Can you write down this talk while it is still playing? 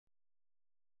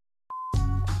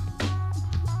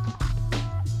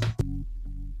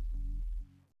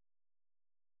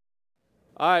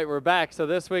All right, we're back. So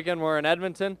this weekend we're in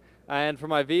Edmonton, and for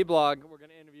my vlog, we're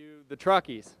going to interview the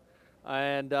Truckies.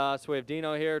 And so we have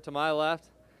Dino here to my left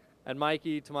and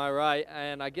Mikey to my right.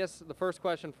 And I guess the first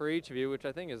question for each of you, which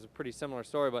I think is a pretty similar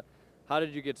story, but how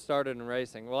did you get started in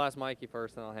racing? We'll ask Mikey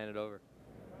first, and I'll hand it over.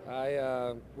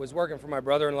 I was working for my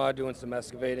brother-in-law doing some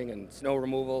excavating and snow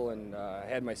removal, and I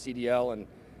had my CDL, and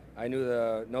I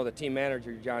know the team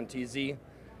manager, John TZ,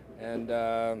 and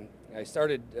I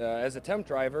started as a temp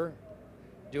driver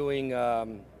doing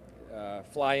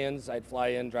fly-ins. I'd fly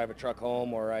in, drive a truck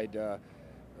home, or I'd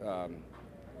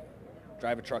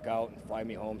drive a truck out and fly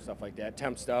me home, stuff like that,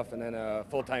 temp stuff, and then a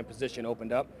full-time position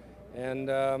opened up, and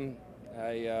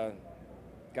I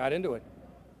got into it.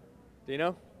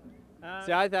 Dino?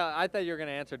 See, I thought you were going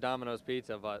to answer Domino's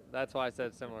Pizza, but that's why I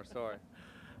said similar story.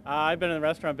 I've been in the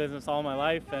restaurant business all my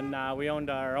life, and we owned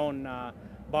our own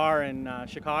bar in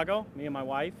Chicago, me and my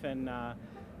wife, and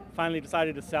finally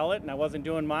decided to sell it, and I wasn't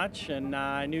doing much, and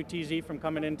I knew TZ from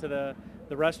coming into the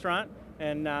restaurant,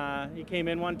 and he came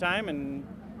in one time and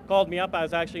called me up. I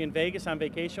was actually in Vegas on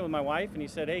vacation with my wife, and he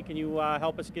said, hey, can you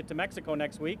help us get to Mexico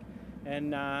next week?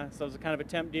 And so it was a kind of a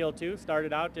temp deal too.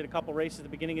 Started out, did a couple races at the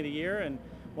beginning of the year, and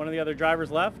one of the other drivers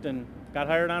left and got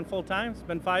hired on full time. It's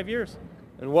been 5 years.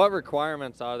 And what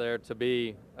requirements are there to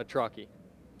be a truckie?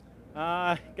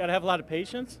 Got to have a lot of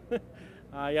patience.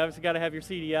 You obviously got to have your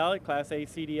CDL, Class A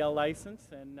CDL license,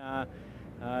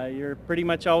 and you're pretty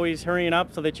much always hurrying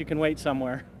up so that you can wait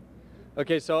somewhere.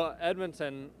 Okay, so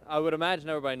Edmonton, I would imagine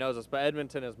everybody knows this, but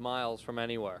Edmonton is miles from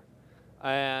anywhere.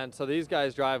 And so these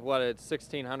guys drive, what, it's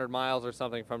 1,600 miles or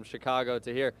something from Chicago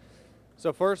to here.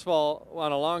 So first of all,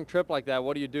 on a long trip like that,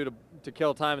 what do you do to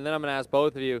kill time? And then I'm going to ask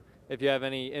both of you if you have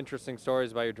any interesting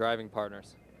stories about your driving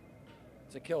partners.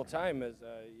 To kill time is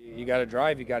you got to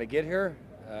drive, you got to get here.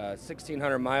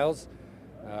 1,600 miles.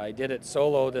 I did it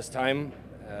solo this time,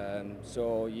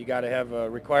 so you got to have a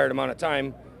required amount of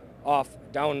time off,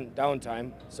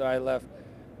 downtime. So I left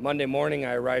Monday morning.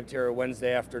 I arrived here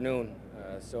Wednesday afternoon.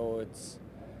 So it's,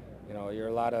 you know,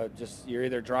 you're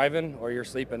either driving or you're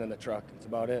sleeping in the truck. That's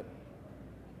about it.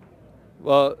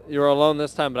 Well, you were alone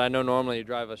this time, but I know normally you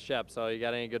drive a Shep, so you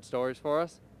got any good stories for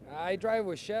us? I drive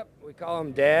with Shep. We call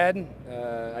him Dad.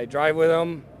 I drive with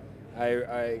him.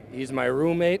 He's my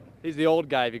roommate. He's the old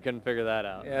guy, if you couldn't figure that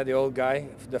out. Yeah, the old guy,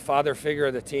 the father figure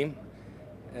of the team.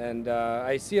 And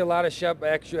I see a lot of Shep.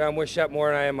 Actually, I'm with Shep more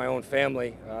than I am my own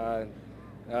family.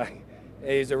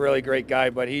 He's a really great guy,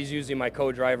 but he's usually my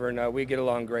co-driver, and we get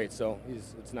along great, so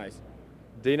it's nice.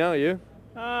 Dino, you?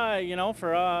 You know,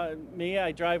 for me,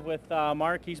 I drive with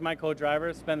Mark. He's my co-driver.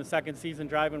 It's been the second season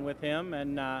driving with him,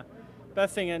 and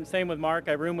best thing, and same with Mark,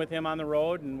 I room with him on the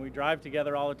road, and we drive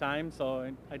together all the time, so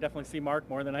I definitely see Mark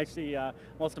more than I see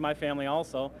most of my family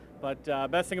also. But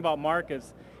best thing about Mark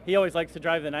is he always likes to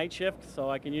drive the night shift, so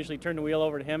I can usually turn the wheel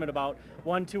over to him at about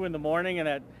 1, 2 in the morning,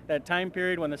 and that time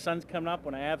period when the sun's coming up,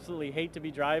 when I absolutely hate to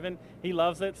be driving, he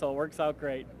loves it, so it works out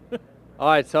great. All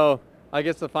right, so I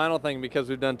guess the final thing, because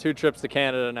we've done 2 trips to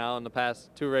Canada now in the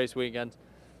past 2 race weekends,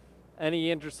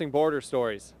 any interesting border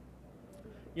stories?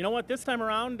 You know what, this time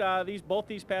around, both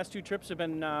these past 2 trips have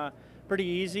been pretty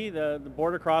easy. The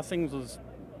border crossings was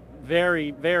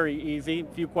very, very easy.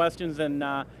 A few questions, and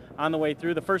on the way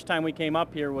through. The first time we came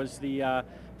up here was the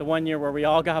one year where we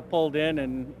all got pulled in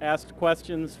and asked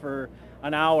questions for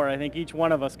an hour. I think each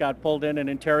one of us got pulled in and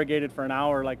interrogated for an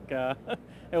hour. Like that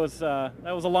was a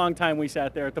long time we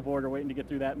sat there at the border waiting to get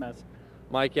through that mess.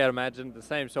 Mike, I'd imagine the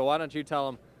same. So why don't you tell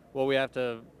them what we have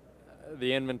to,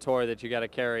 the inventory that you got to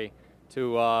carry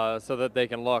to so that they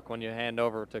can look when you hand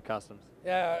over to customs?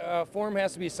 Yeah, a form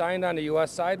has to be signed on the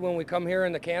U.S. side when we come here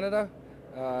into Canada.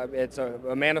 It's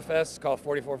a manifest called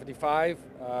 4455.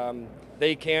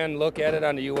 They can look at it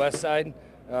on the U.S. side,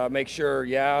 make sure,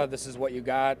 yeah, this is what you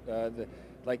got.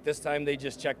 Like this time, they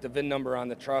just checked the VIN number on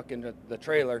the truck and the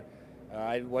trailer.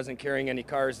 I wasn't carrying any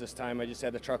cars this time. I just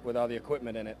had the truck with all the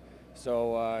equipment in it.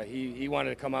 So he wanted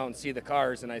to come out and see the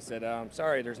cars, and I said, I'm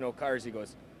sorry, there's no cars. He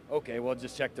goes, okay, well,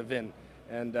 just check the VIN.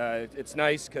 And it's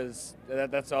nice because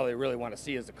that's all they really want to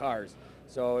see is the cars.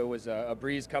 So it was a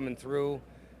breeze coming through.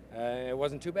 It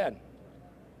wasn't too bad.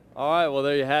 All right, well,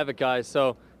 there you have it, guys.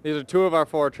 So these are 2 of our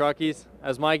 4 truckies.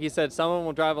 As Mikey said, some of them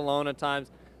will drive alone at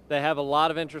times. They have a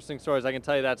lot of interesting stories. I can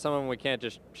tell you that. Some of them we can't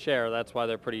just share. That's why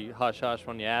they're pretty hush-hush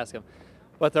when you ask them.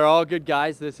 But they're all good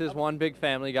guys. This is one big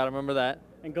family. You got to remember that.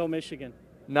 And go Michigan.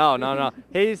 No.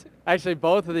 He's actually,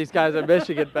 both of these guys are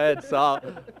Michigan fans, so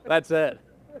that's it.